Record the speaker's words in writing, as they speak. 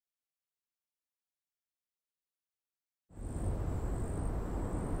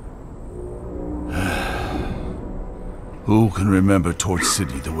Who can remember Torch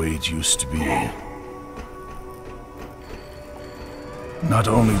City the way it used to be? Not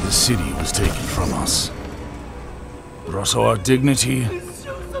only the city was taken from us, but also our dignity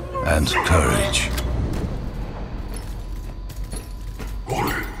and courage.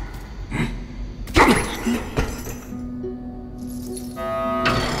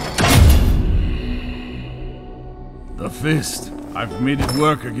 The F.I.S.T. I've made it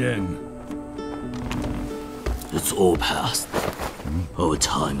work again. It's all past. Our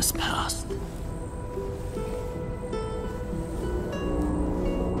time has passed.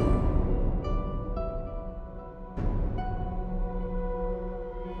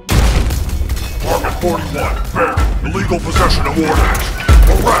 Department 41, Fair. Illegal possession of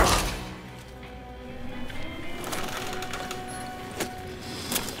ordnance. Arrest!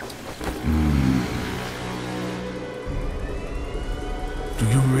 Do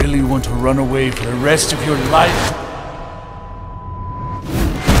you really want to run away for the rest of your life?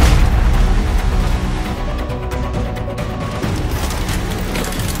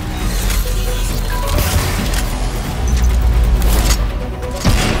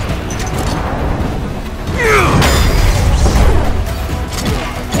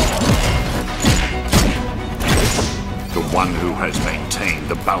 The one who has maintained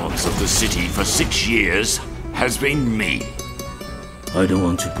the balance of the city for 6 years has been me. I don't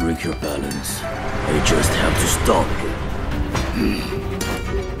want to break your balance. I just have to stop you.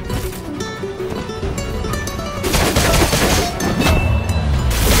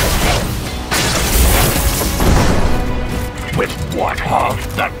 With what, huh?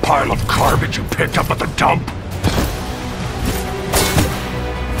 That pile of garbage you picked up at the dump?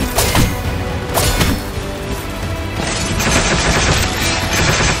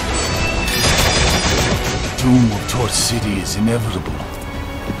 The doom of Torch City is inevitable.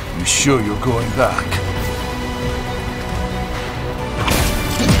 You sure you're going back?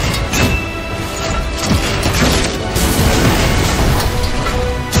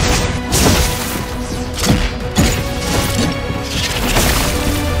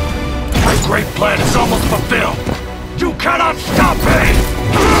 My great plan is almost fulfilled! You cannot stop me!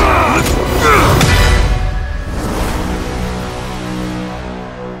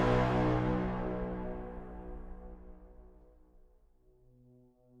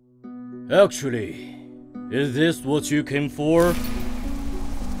 Actually, is this what you came for?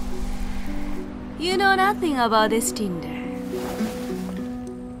 You know nothing about this Tinder.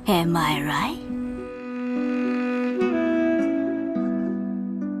 Am I right?